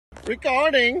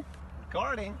Recording.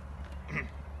 Recording.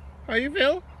 How you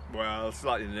feel? Well,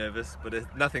 slightly nervous, but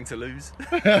nothing to lose.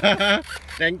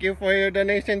 Thank you for your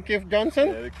donation, Keith Johnson.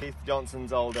 Yeah, Keith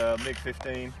Johnson's old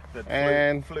MiG-15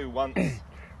 And that flew once.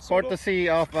 Courtesy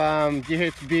of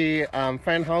GHB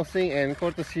fan housing and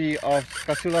courtesy of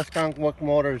Casula Skunk Work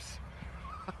Motors.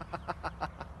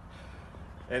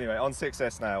 Anyway, on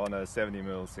 6S now, on a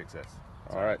 70mm 6S.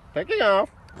 Alright, taking off.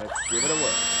 Let's give it a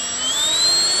whirl.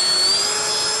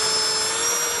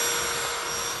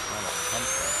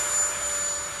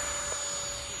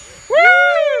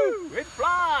 Woo! It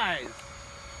flies!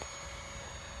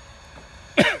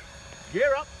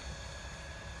 Gear up!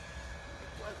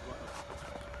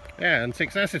 Yeah, and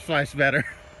 6S it flies better.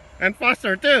 And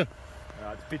faster too.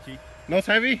 It's pitchy. Nose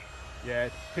heavy. Yeah,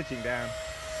 it's pitching down.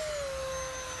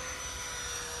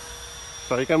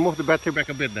 So you can move the battery back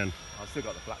a bit then. I've still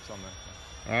got the flaps on there.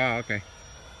 Ah, okay.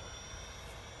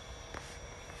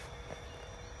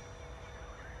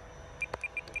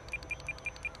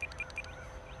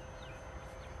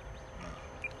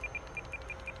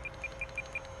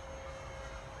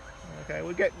 Okay,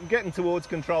 we're getting towards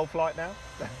control flight now.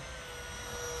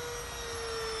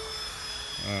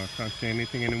 Can't see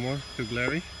anything anymore, too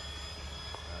glary.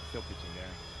 Still pitching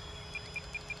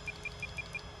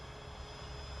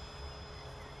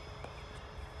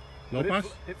down. Low pass?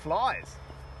 It flies.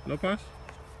 Low pass?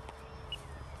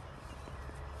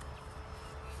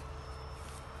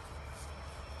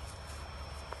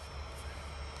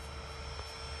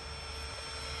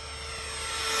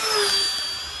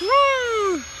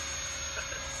 Woo!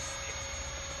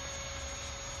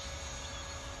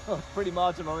 Oh, pretty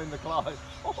marginal in the climb.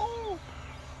 Oh.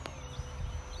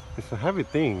 It's a heavy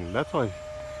thing, that's why.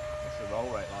 What's the roll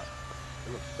rate like?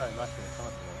 It looks so much in the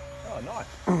time. Oh, nice.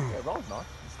 Yeah, it rolls nice.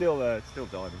 It's still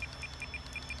diving.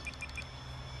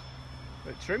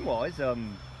 But trim-wise,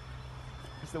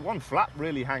 it's the one flap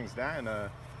really hangs down.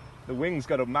 The wing's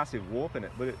got a massive warp in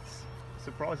it, but it's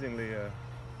surprisingly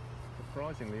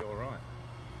all right.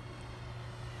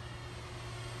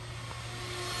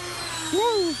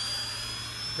 Woo!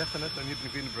 Definite, I need to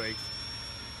begin the brake.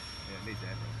 Yeah, it needs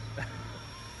air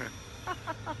brake.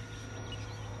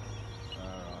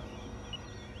 Alright.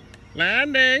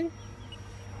 Landing!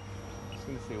 Just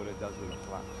going to see what it does with a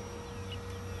flap.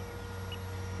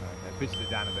 Okay, pitched it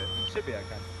down a bit. It should be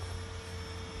okay.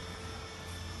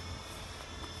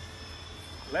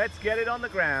 Let's get it on the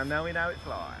ground, now we know it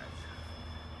flies.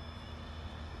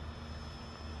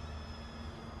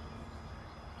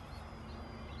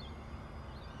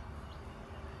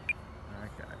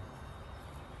 Okay.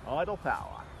 Idle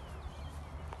power.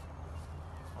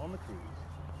 On the cruise.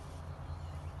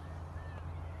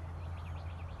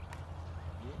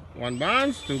 One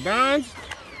bounce, two bounce.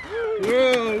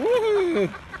 Whoa, woo!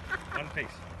 One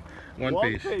piece. One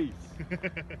piece.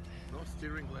 No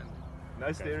steering landing.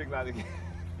 No steering landing.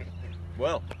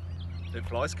 Well, it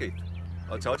flies, Keith.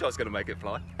 I told you I was going to make it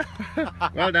fly.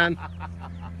 Well done.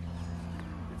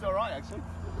 It's alright, actually.